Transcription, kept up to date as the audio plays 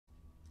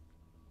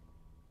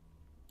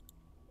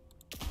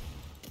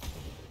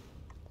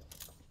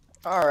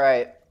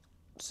Alright,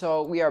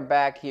 so we are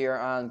back here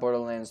on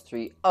Borderlands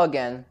 3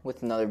 again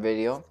with another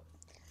video.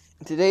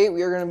 Today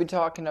we are going to be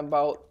talking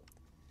about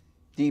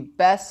the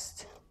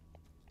best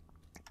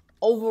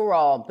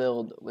overall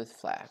build with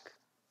Fl4k.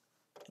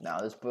 Now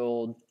this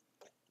build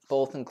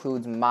both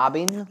includes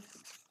mobbing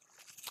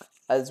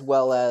as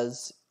well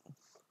as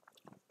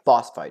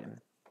boss fighting.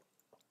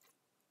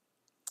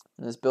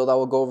 In this build I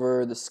will go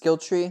over the skill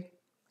tree,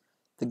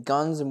 the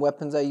guns and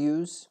weapons I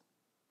use,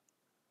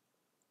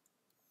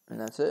 and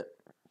that's it.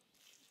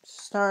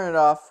 Starting it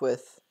off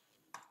with,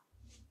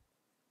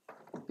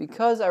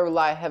 because I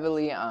rely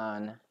heavily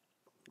on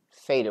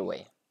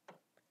fadeaway,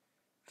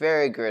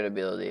 very great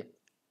ability.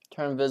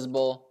 Turn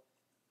invisible,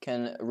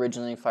 can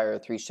originally fire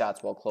 3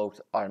 shots while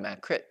cloaked,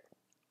 automatic crit.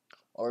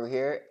 Over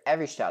here,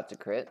 every shot's a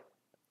crit,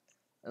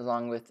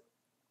 along with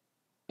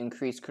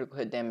increased critical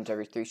hit damage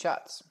every 3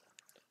 shots.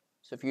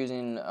 So if you're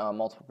using a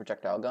multiple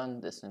projectile gun,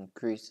 this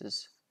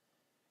increases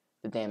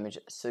the damage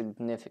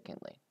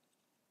significantly.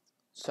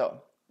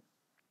 So,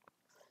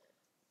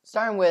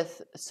 starting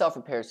with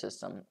self-repair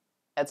system,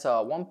 it's a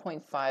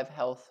 1.5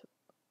 health,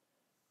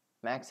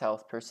 max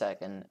health per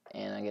second,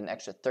 and I get an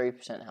extra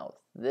 30% health.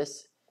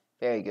 This,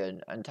 very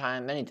good.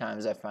 Many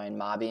times I find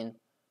mobbing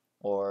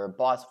or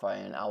boss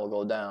fighting, I will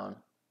go down.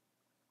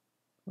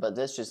 But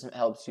this just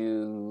helps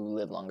you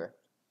live longer.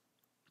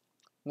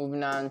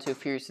 Moving on to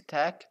Furious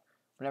Attack.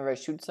 Whenever I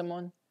shoot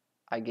someone,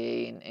 I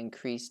gain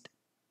increased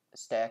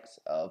stacks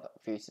of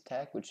Furious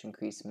Attack, which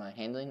increase my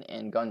handling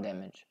and gun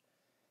damage.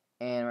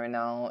 And right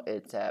now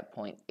it's at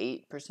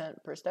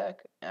 0.8% per stack,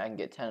 and I can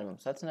get 10 of them.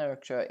 So that's an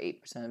extra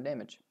 8% of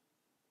damage.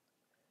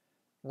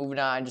 Moving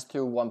on, I just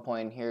threw 1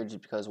 point in here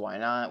just because why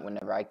not?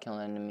 Whenever I kill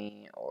an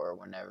enemy or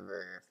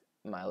whenever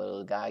my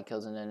little guy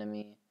kills an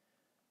enemy,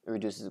 it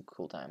reduces the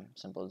cooltime.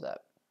 Simple as that.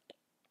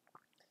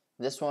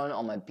 This one,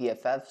 on my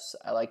BFFs,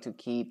 I like to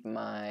keep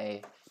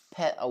my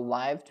pet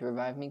alive to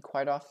revive me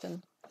quite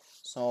often.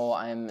 So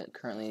I'm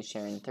currently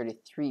sharing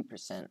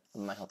 33%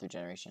 of my health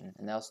regeneration.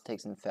 And that also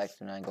takes effect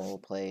when I go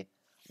play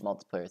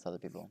multiplayer with other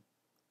people.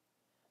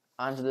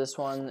 Onto this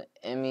one,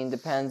 I mean,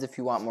 depends if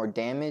you want more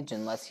damage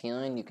and less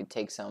healing, you could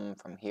take some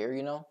from here,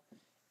 you know,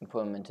 and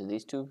put them into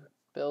these two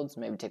builds.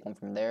 Maybe take one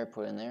from there,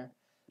 put it in there.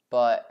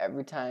 But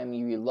every time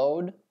you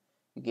reload,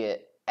 you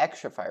get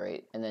extra fire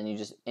rate, and then you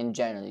just, in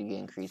general, you get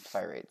increased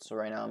fire rate. So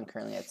right now I'm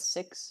currently at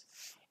 6,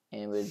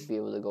 and it would be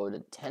able to go to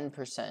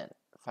 10%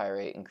 fire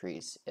rate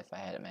increase if I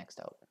had it maxed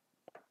out.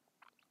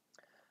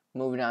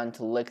 Moving on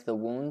to Lick the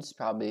Wounds,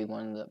 probably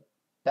one of the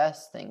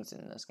best things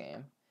in this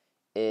game,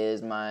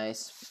 is my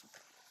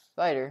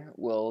spider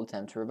will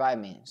attempt to revive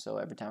me. So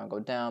every time I go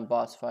down,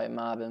 boss fight,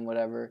 mob, and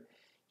whatever,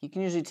 he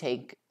can usually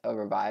take a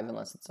revive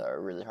unless it's a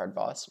really hard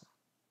boss.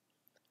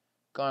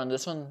 Going on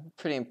this one,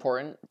 pretty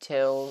important,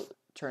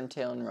 turn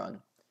tail and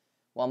run.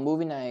 While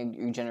moving, I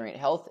regenerate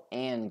health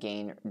and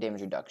gain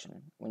damage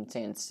reduction. When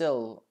staying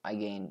still, I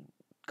gain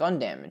gun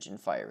damage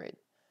and fire rate.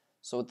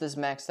 So with this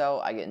maxed out,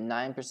 I get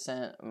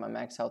 9% of my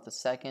max health a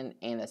second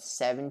and a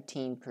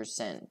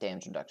 17%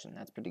 damage reduction.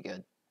 That's pretty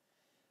good.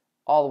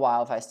 All the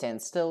while, if I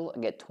stand still, I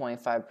get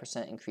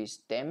 25%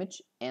 increased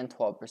damage and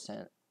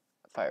 12%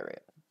 fire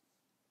rate.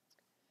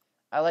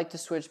 I like to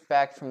switch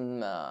back from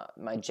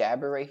my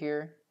jabber right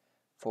here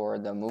for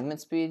the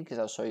movement speed, because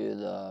I'll show you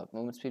the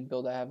movement speed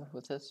build I have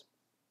with this,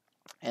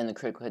 and the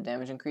critical hit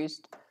damage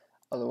increased.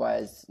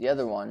 Otherwise, the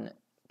other one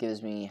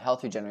gives me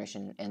health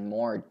regeneration and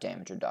more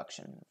damage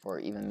reduction for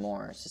even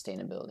more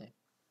sustainability.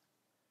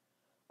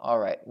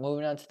 Alright,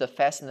 moving on to the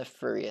Fast and the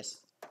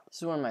Furious.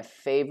 This is one of my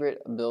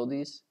favorite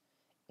abilities.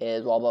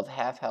 Is while above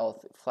half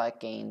health, Fl4k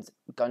gains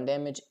gun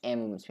damage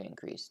and movement speed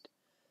increased.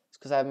 It's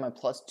because I have my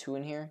 +2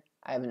 in here.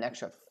 I have an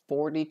extra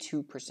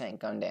 42%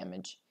 gun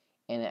damage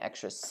and an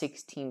extra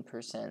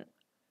 16%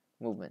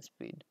 movement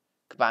speed.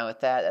 Combined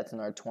with that, that's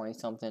another 20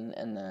 something,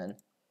 and then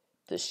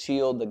the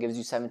shield that gives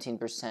you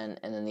 17%,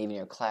 and then even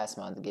your class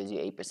mod that gives you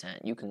 8%.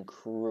 You can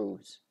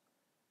cruise.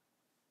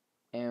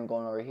 And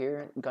going over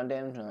here, gun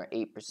damage another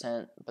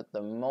 8%, but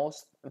the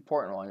most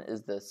important one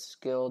is the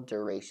skill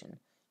duration.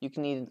 You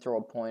can even throw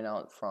a point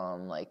out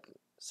from like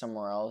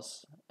somewhere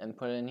else and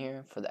put it in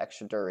here for the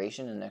extra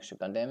duration and extra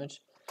gun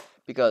damage,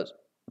 because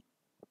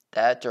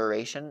that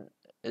duration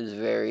is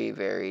very,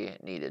 very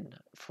needed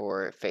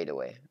for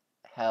fadeaway.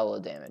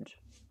 Hella damage.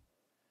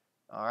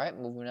 Alright,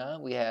 moving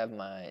on, we have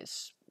my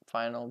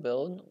final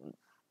build,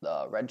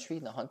 the red tree,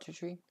 the hunter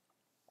tree.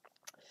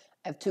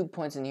 I have 2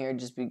 points in here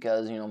just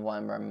because, you know,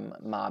 whenever I'm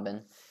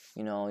mobbing,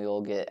 you know,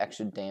 you'll get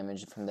extra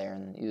damage from there,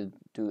 and you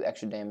do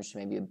extra damage to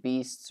maybe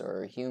beasts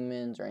or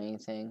humans or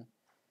anything.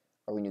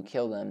 Or when you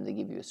kill them, they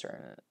give you a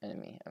certain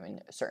enemy. I mean,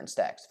 certain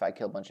stacks. If I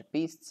kill a bunch of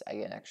beasts, I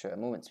get an extra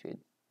movement speed.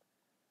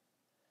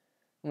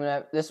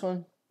 This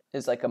one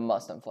is like a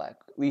must on Fl4k.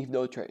 Leave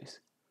no trace.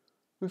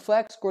 When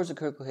Fl4k scores a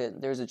critical hit,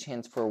 there's a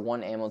chance for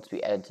 1 ammo to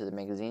be added to the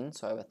magazine,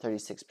 so I have a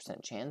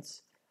 36%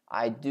 chance.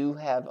 I do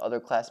have other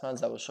class mods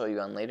that I will show you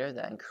on later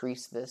that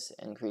increase this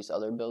and increase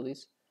other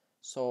abilities,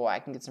 so I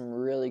can get some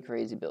really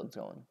crazy builds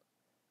going.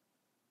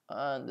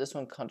 This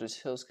one counters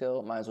heal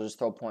skill. Might as well just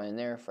throw a point in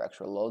there for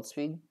extra load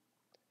speed.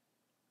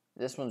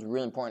 This one's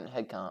really important,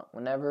 head count.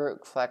 Whenever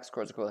Fl4k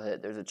scores a critical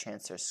hit, there's a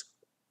chance their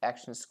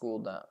action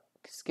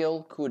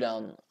skill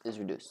cooldown is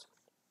reduced.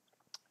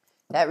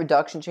 That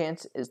reduction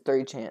chance is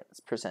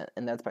 30%,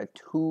 and that's by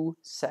 2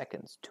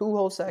 seconds. 2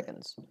 whole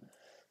seconds.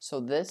 So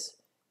this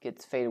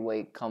gets fade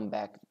away, come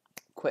back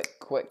quick.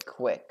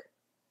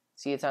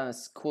 See, it's on a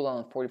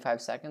cooldown of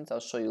 45 seconds. I'll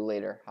show you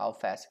later how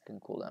fast it can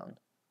cool down.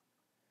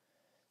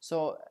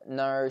 So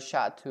another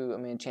chance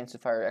to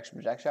fire extra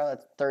projectile,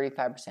 that's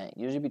 35%.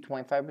 Usually be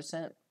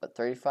 25%, but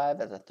 35,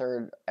 that's a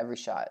third. Every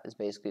shot is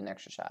basically an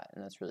extra shot,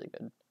 and that's really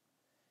good.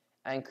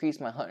 I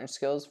increase my hunter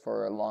skills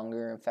for a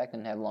longer effect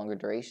and have longer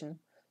duration.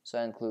 So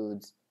that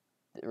includes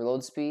the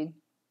reload speed,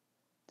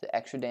 the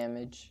extra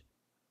damage,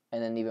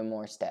 and then even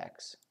more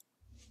stacks.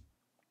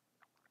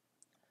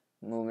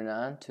 Moving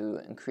on to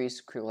increase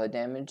critical hit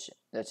damage.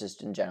 That's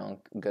just in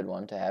general a good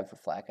one to have for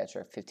Fl4k.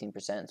 Extra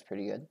 15%, it's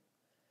pretty good.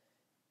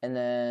 And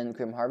then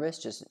Grim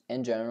Harvest, just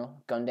in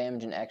general, gun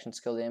damage and action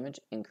skill damage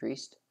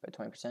increased by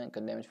 20%,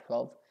 gun damage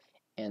 12.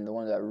 And the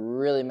one that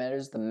really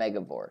matters, the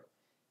Megavore.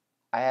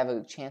 I have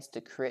a chance to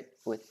crit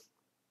with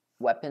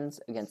weapons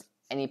against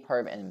any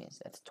part of enemies.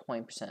 That's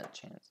 20%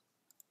 chance.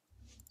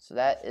 So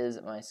that is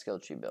my skill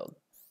tree build.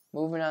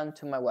 Moving on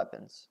to my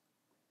weapons.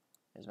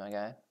 Here's my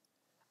guy.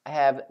 I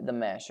have the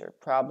Masher,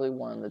 probably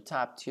one of the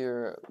top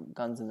tier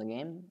guns in the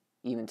game,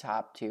 even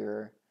top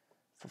tier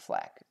for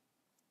Fl4k.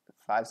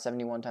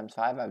 571 times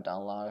 5, I've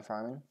done a lot of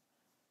farming.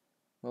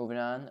 Moving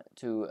on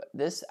to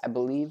this, I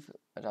believe,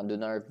 I'll do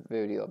another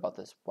video about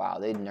this. Wow,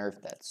 they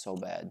nerfed that so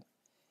bad.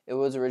 It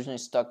was originally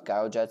stuck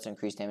gyro jets,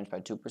 increased damage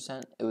by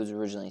 2%. It was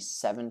originally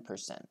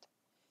 7%.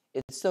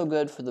 It's still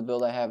good for the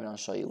build I have, and I'll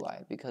show you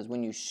why. Because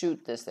when you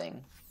shoot this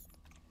thing,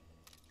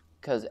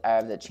 because I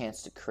have the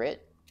chance to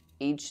crit,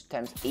 each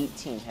times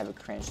 18 have a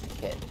chance to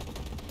hit.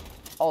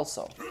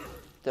 Also,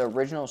 the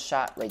original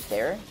shot right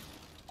there,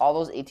 all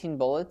those 18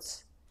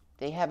 bullets,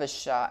 they have a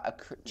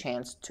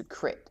chance to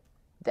crit.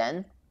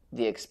 Then,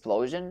 the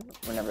explosion,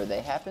 whenever they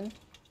happen,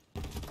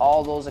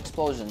 all those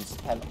explosions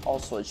have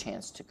also a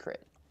chance to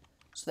crit.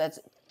 So that's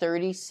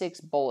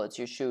 36 bullets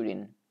you're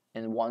shooting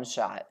in one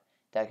shot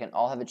that can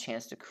all have a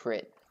chance to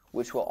crit,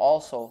 which will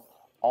also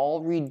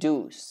all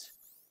reduce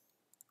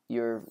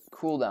your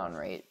cooldown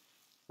rate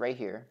right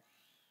here.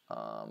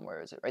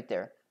 Where is it? Right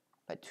there.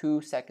 By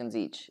 2 seconds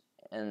each.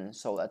 And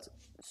so that's...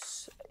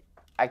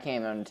 I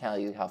can't even tell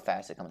you how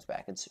fast it comes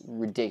back. It's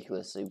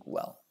ridiculously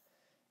well.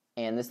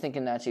 And this thing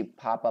can actually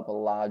pop up a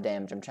lot of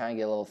damage. I'm trying to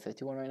get a level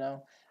 51 right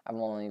now.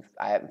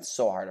 It's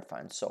so hard to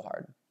find. So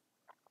hard.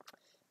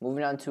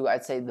 Moving on to,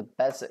 I'd say, the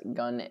best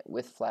gun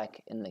with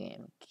Fl4k in the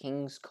game.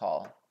 King's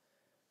Call.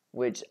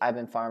 Which I've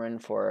been farming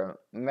for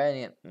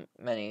many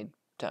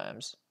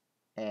times.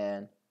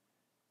 And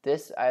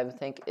this, I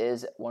think,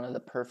 is one of the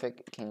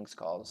perfect King's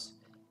Calls.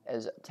 It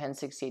has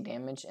 1068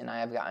 damage, and I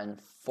have gotten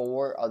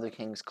 4 other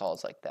King's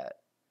Calls like that.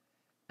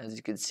 As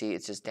you can see,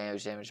 it's just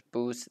damage,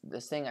 boost.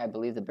 This thing, I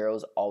believe the barrel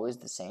is always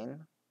the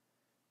same.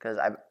 Because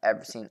I've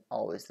ever seen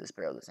always this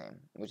barrel the same,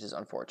 which is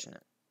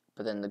unfortunate.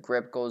 But then the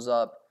grip goes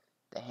up,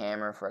 the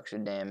hammer for extra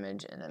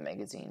damage, and the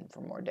magazine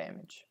for more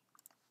damage.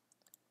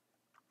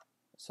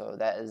 So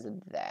that is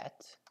that.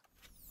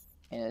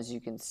 And as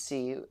you can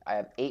see, I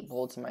have 8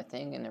 bullets in my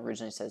thing, and it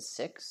originally says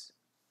 6.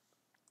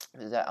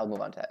 I'll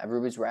move on to that. I have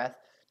Ruby's Wrath,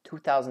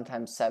 2000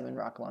 times 7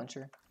 rocket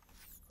launcher.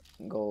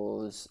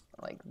 Goes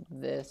like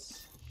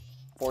this.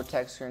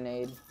 Vortex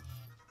grenade.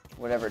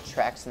 Whatever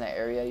tracks in that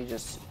area, you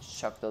just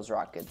chuck those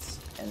rockets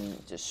and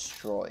it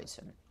destroys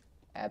him.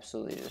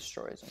 Absolutely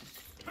destroys him.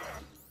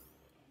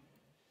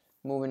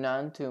 Moving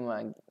on to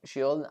my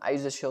shield. I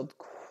use the shield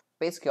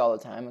basically all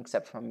the time,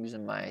 except for I'm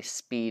using my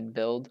speed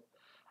build.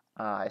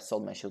 I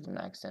sold my shield in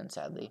an accident,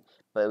 sadly.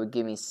 But it would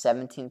give me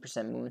 17%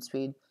 movement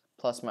speed,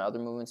 plus my other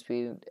movement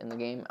speed in the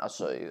game. I'll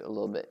show you a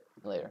little bit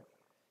later.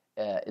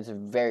 It's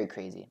very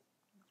crazy.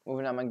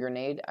 Moving on my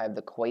grenade, I have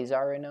the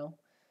Quasar right now.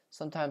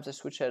 Sometimes I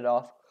switch it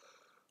off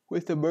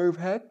with the Merv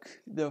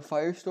Heck, the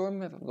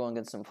Firestorm, if I'm going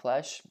against some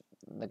flesh.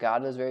 The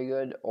God is very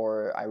good,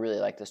 or I really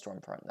like the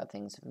Stormfront. That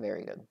thing's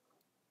very good.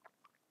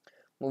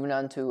 Moving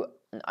on to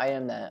an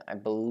item that I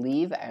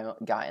believe I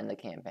got in the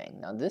campaign.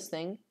 Now this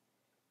thing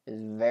is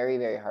very,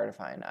 very hard to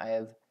find. I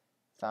have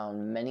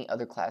found many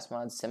other class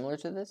mods similar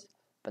to this,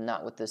 but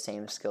not with the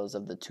same skills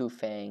of the 2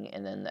 Fang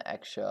and then the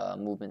extra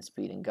movement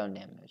speed and gun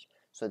damage.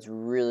 So it's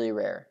really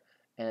rare.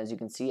 And as you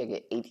can see, I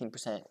get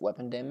 18%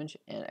 weapon damage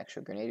and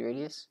extra grenade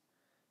radius.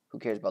 Who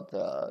cares about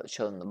the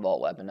shield and the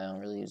vault weapon? I don't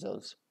really use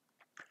those.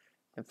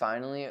 And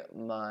finally,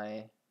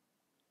 my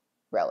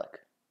relic.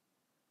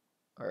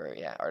 Or,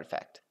 yeah,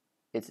 artifact.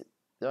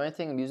 The only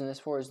thing I'm using this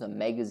for is the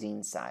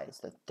magazine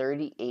size. The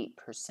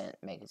 38%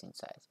 magazine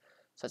size.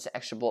 So it's an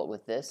extra bullet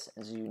with this.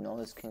 As you know,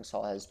 this King's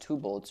Call has 2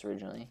 bullets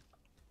originally.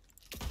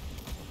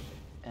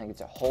 And it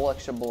gets a whole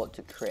extra bullet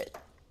to crit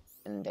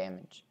and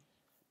damage.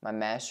 My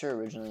Master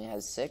originally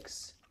has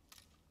 6.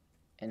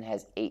 And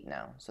has 8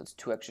 now. So it's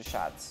 2 extra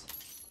shots.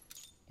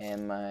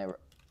 And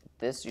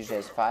this usually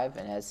has 5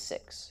 and has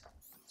 6.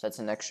 So that's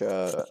an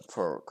extra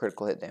for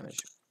critical hit damage.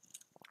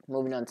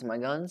 Moving on to my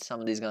guns. Some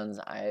of these guns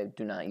I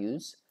do not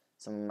use.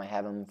 Some of them I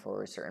have them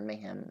for certain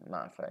mayhem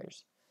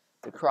modifiers.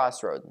 The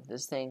Crossroad.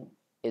 This thing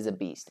is a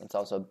beast. It's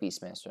also a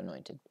Beastmaster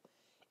anointed.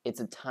 It's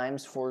a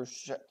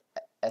 ×4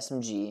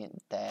 SMG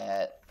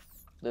that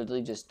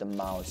literally just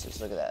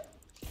demolishes. Look at that.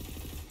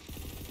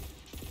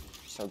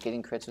 So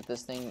getting crits with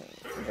this thing,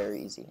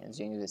 very easy. As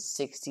you can do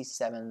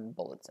 67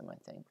 bullets in my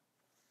thing.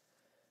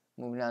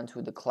 Moving on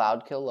to the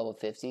Cloud Kill, level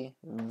 50.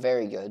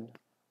 Very good.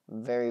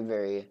 Very,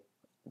 very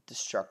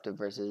destructive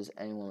versus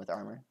anyone with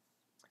armor.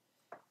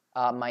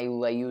 My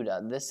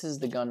Layuda. This is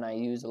the gun I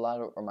use a lot,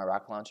 or my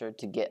rocket launcher,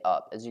 to get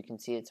up. As you can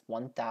see, it's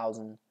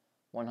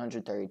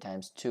 1,130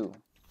 times 2.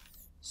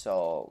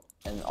 So,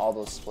 and all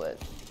those split.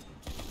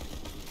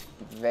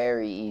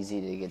 Very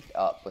easy to get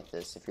up with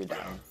this if you're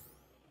down.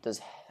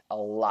 Does a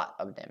lot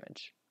of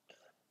damage.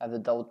 I have the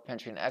double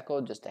penetrating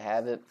echo just to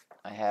have it.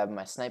 I have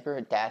my sniper,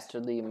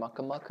 Dastardly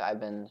Muckamuck. I've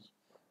been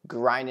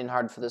grinding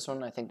hard for this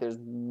one. I think there's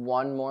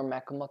one more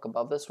Muckamuck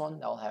above this one.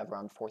 That'll have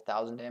around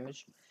 4,000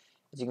 damage.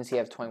 As you can see, I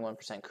have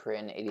 21% crit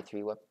and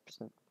 83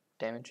 weapon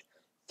damage.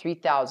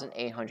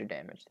 3,800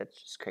 damage. That's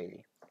just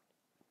crazy.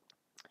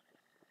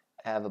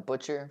 I have a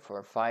Butcher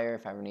for fire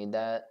if I ever need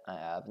that. I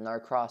have another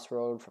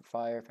Crossroad for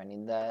fire if I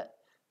need that.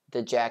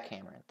 The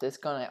Jackhammer. This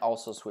gun I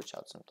also switch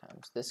out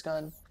sometimes. This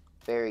gun,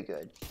 very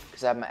good.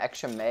 Because I have my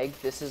extra mag.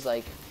 This is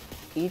like,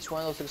 each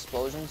one of those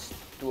explosions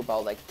do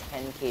about like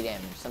 10k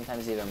damage.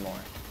 Sometimes even more.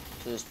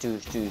 So just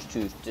douche.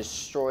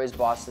 Destroys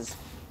bosses.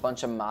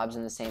 Bunch of mobs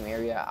in the same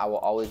area. I will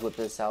always whip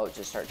this out.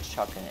 Just start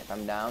chucking it. If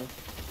I'm down,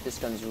 this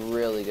gun's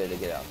really good to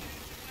get up.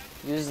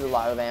 Uses a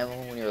lot of ammo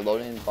when you're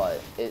loading,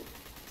 but it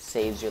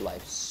saves your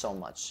life so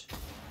much.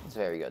 It's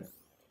very good.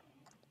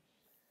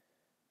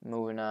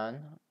 Moving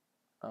on,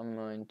 I'm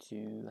going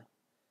to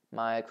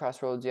my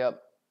Crossroads. Yep,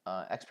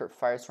 Expert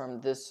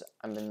Firestorm. This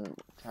I've been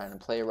trying to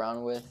play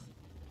around with,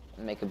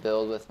 and make a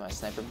build with my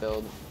sniper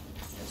build.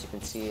 As you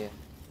can see,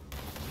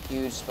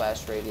 huge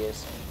splash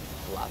radius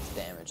and lots of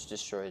damage.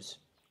 Destroys.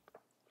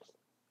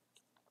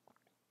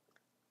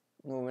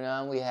 Moving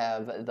on, we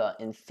have the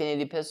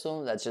Infinity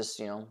Pistol. That's just,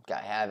 you know,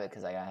 gotta have it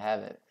because I gotta have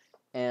it.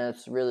 And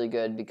it's really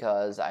good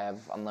because I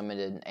have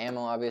unlimited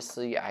ammo,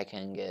 obviously. I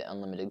can get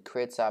unlimited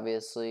crits,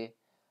 obviously.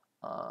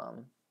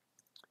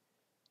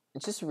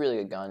 It's just a really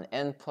good gun.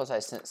 And plus, I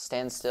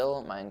stand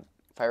still. My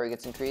fire rate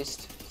gets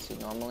increased. See,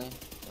 normally,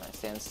 when I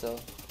stand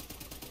still.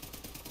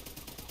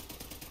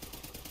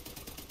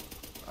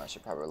 I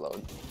should probably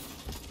reload.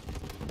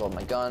 Load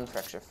my gun for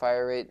extra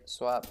fire rate.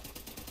 Swap.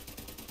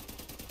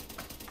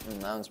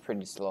 That one's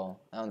pretty slow.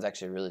 That one's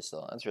actually really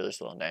slow. That's really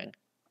slow, dang.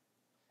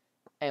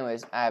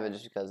 Anyways, I have it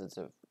just because it's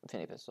a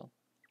Infinity Pistol.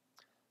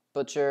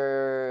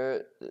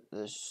 Butcher,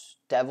 the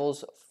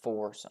Devil's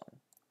Foursome.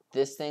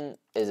 This thing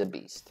is a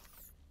beast.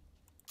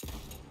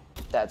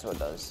 That's what it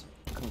does.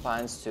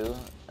 Combines too.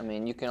 I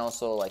mean, you can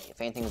also, like, if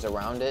anything's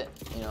around it,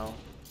 you know,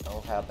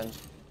 that'll happen.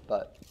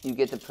 But you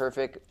get the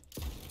perfect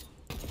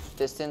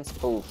distance.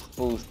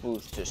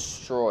 Boost.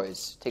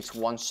 Destroys. Takes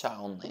one shot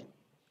only.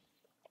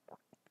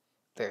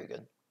 Very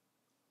good.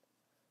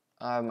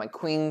 My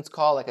Queen's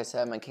Call, like I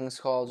said, my King's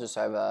Call, just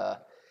I have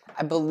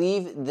I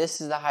believe this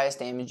is the highest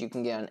damage you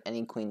can get on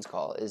any Queen's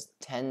Call, is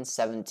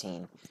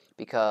 1017.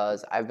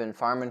 Because I've been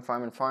farming,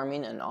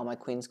 and all my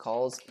Queen's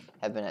Calls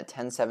have been at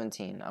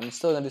 1017. I'm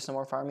still going to do some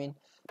more farming,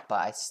 but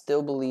I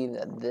still believe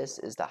that this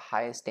is the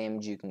highest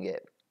damage you can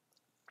get.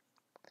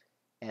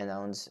 And that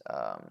one's,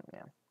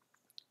 yeah.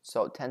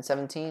 So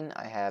 1017,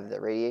 I have the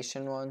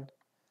Radiation one.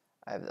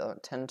 I have the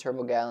 10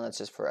 Turbo Gallon, that's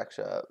just for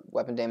extra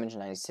weapon damage,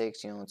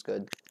 96, you know, it's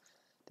good.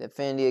 The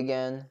Affinity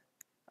again,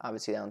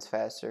 obviously that one's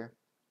faster.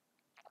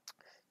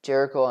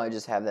 Jericho, I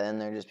just have that in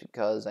there just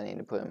because I need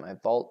to put it in my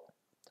vault.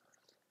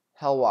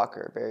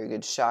 Hellwalker, very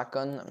good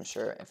shotgun. I'm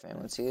sure if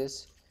anyone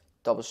sees,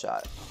 double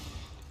shot.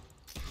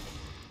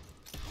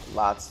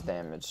 Lots of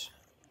damage.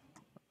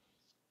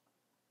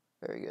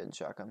 Very good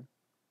shotgun.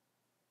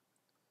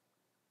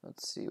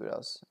 Let's see what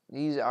else.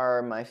 These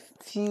are my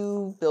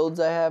few builds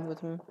I have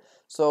with them.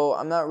 So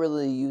I'm not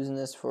really using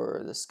this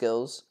for the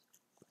skills.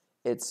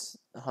 It's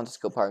Hunter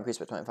skill power increased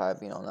by 25,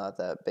 you know, not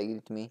that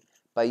big to me.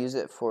 But I use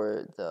it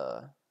for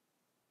the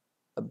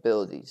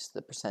abilities,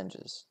 the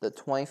percentages. The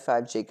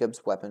 25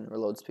 Jacobs weapon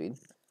reload speed,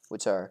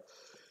 which are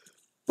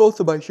both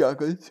of my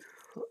shotguns,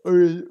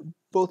 or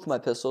both my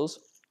pistols,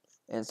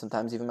 and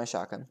sometimes even my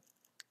shotgun.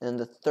 And then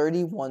the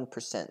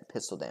 31%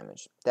 pistol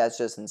damage. That's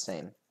just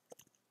insane.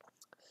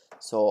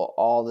 So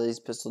all these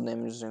pistol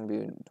damage is going to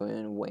be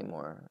doing way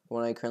more. The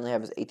one I currently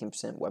have is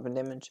 18% weapon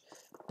damage,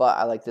 but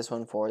I like this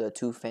one for the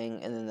 2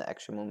 Fang and then the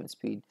extra movement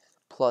speed,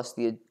 plus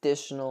the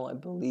additional, I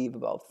believe,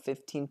 about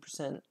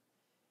 15%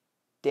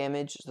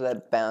 damage, so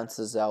that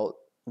balances out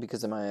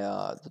because of my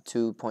the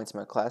 2 points in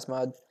my class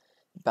mod,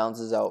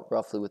 balances out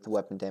roughly with the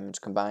weapon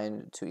damage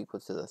combined to equal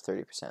to the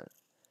 30%.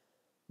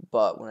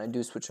 But when I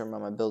do switch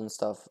around my build and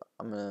stuff,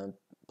 I'm going to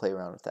play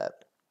around with that.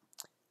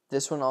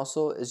 This one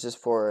also is just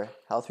for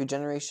health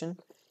regeneration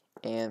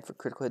and for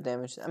critical hit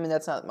damage. I mean,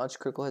 that's not much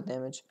critical hit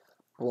damage.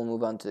 We'll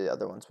move on to the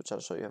other ones, which I'll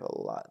show you have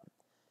a lot.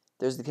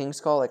 There's the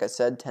King's Call, like I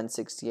said,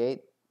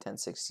 1068.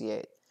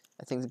 1068.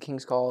 I think the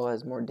King's Call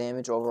has more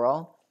damage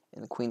overall,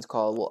 and the Queen's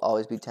Call will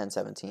always be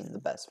 1017, the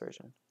best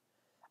version.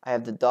 I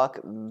have the Duck,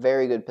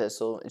 very good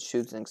pistol. It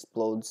shoots and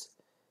explodes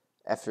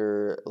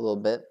after a little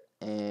bit,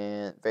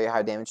 and very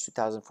high damage,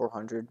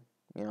 2,400.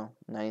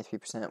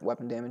 93%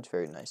 weapon damage,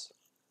 very nice.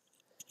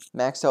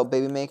 Maxed out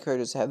Baby Maker,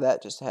 just have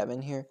that, just to have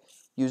in here.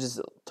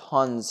 Uses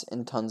tons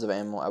and tons of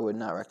ammo. I would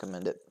not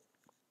recommend it.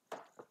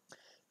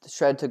 The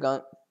Shred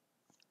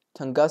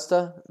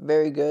Tungusta,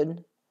 very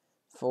good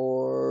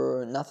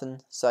for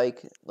nothing.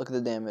 Psych. Look at the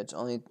damage.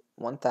 Only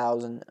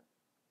 1,000,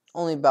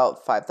 only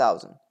about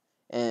 5,000,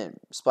 and it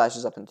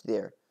splashes up into the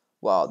air.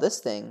 Wow, this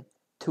thing,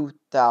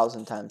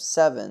 2,000 times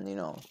 7,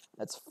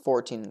 that's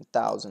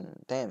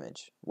 14,000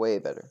 damage. Way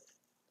better.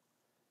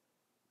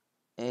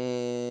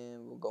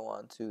 And we'll go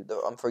on to the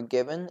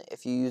Unforgiven.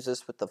 If you use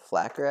this with the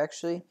Fl4k,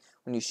 actually,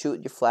 when you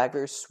shoot your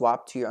Fl4k,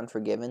 swap to your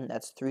Unforgiven.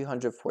 That's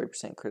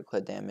 340% critical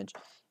hit damage.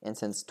 And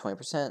since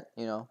 20%,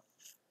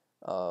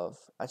 I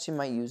actually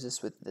might use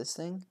this with this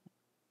thing.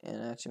 And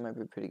it actually might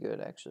be pretty good,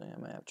 actually. I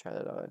might have to try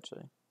that out,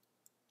 actually.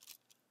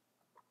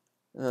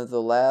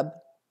 The Lab,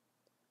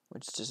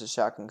 which is just a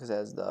shotgun because it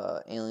has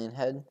the alien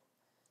head.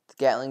 The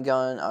Gatling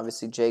gun,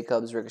 obviously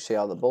Jacobs, ricochet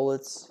all the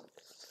bullets.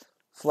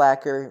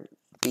 Fl4k,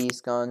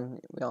 Beast gun,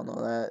 we all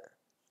know that.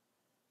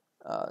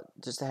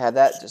 Just to have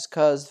that, just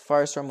cause.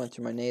 Firestorm went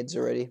through my nades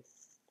already.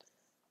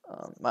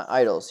 My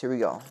idols, here we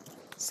go.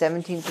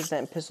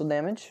 17% pistol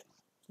damage,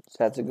 so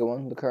that's a good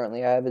one. The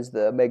currently I have is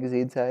the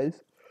magazine size.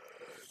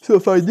 So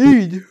if I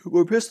need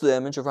more pistol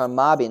damage, or if I'm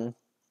mobbing,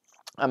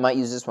 I might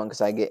use this one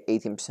because I get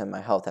 18% of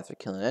my health after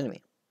killing an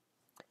enemy.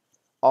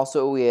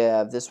 Also, we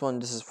have this one.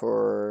 This is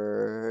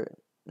for,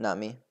 not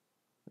me,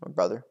 my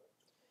brother.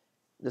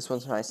 This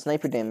one's my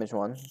sniper damage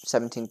one,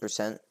 17%.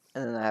 And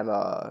then I have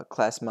a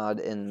class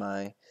mod in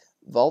my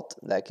vault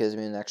that gives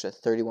me an extra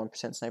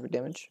 31% sniper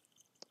damage.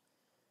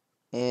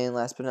 And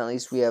last but not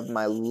least, we have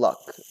my luck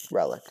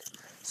relic.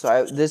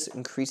 So this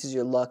increases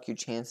your luck, your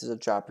chances of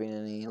dropping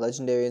any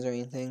legendaries or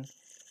anything.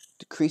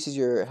 Decreases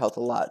your health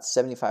a lot,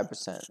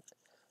 75%.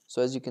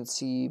 So as you can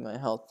see, my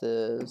health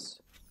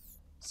is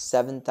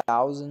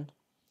 7,000.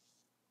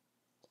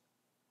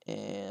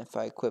 And if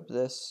I equip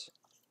this,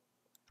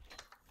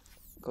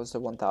 it goes to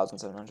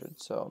 1,700.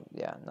 So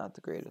yeah, not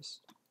the greatest.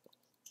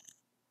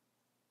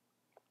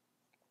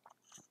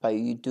 But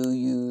you do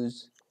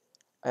use,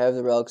 I have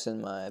the relics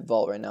in my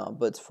vault right now,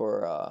 but it's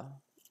for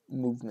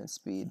movement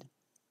speed.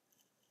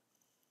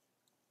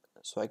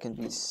 So I can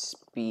be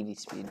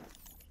speed.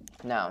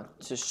 Now,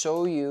 to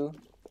show you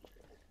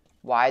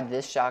why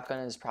this shotgun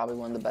is probably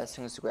one of the best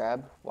things to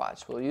grab,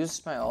 watch. We'll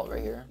use my ult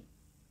right here.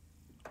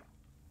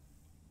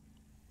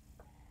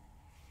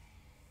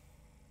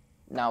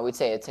 Now, we'd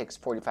say it takes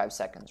 45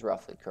 seconds,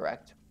 roughly,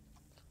 correct?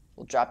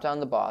 We'll drop down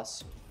the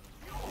boss.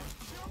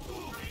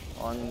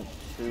 1,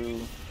 2,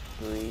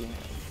 3,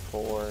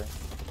 4,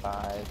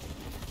 5,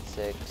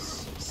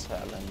 6,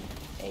 7,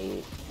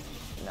 8,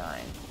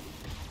 9.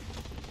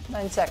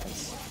 9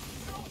 seconds.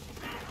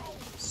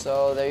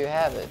 So there you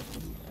have it.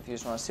 If you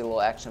just want to see a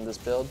little action of this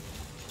build,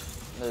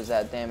 there's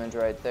that damage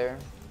right there.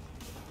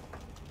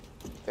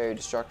 Fairy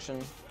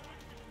Destruction.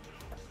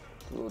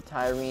 A little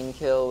Tyrene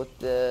kill with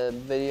the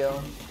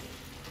video.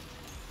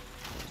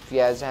 If you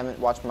guys haven't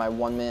watched my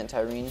 1-minute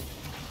Tyrene,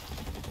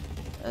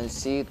 and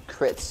see,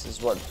 crits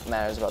is what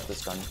matters about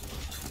this gun.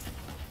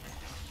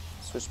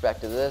 Switch back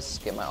to this,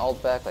 get my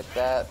ult back like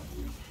that,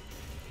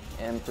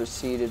 and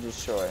proceed to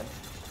destroy.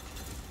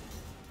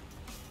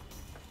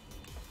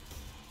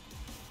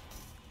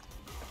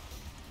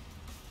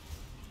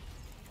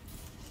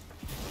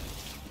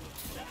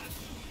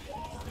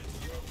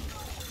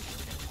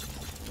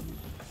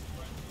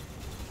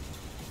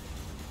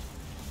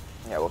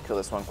 Yeah, we'll kill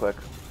this one quick.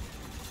 A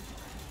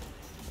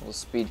little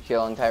speed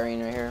kill on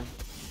Tyrene right here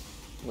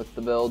with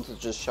the build to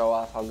just show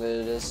off how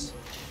good it is.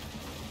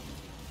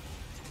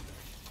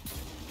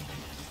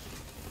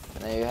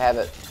 And there you have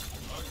it.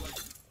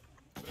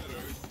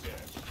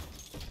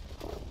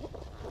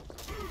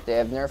 They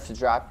have nerfed the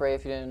drop rate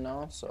if you didn't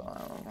know, so I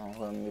don't know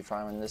who I'm going to be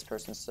farming this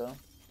person still.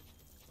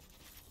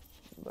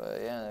 But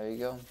yeah, there you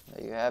go.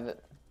 There you have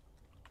it.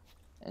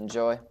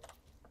 Enjoy.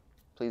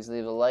 Please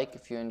leave a like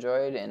if you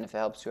enjoyed and if it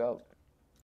helps you out.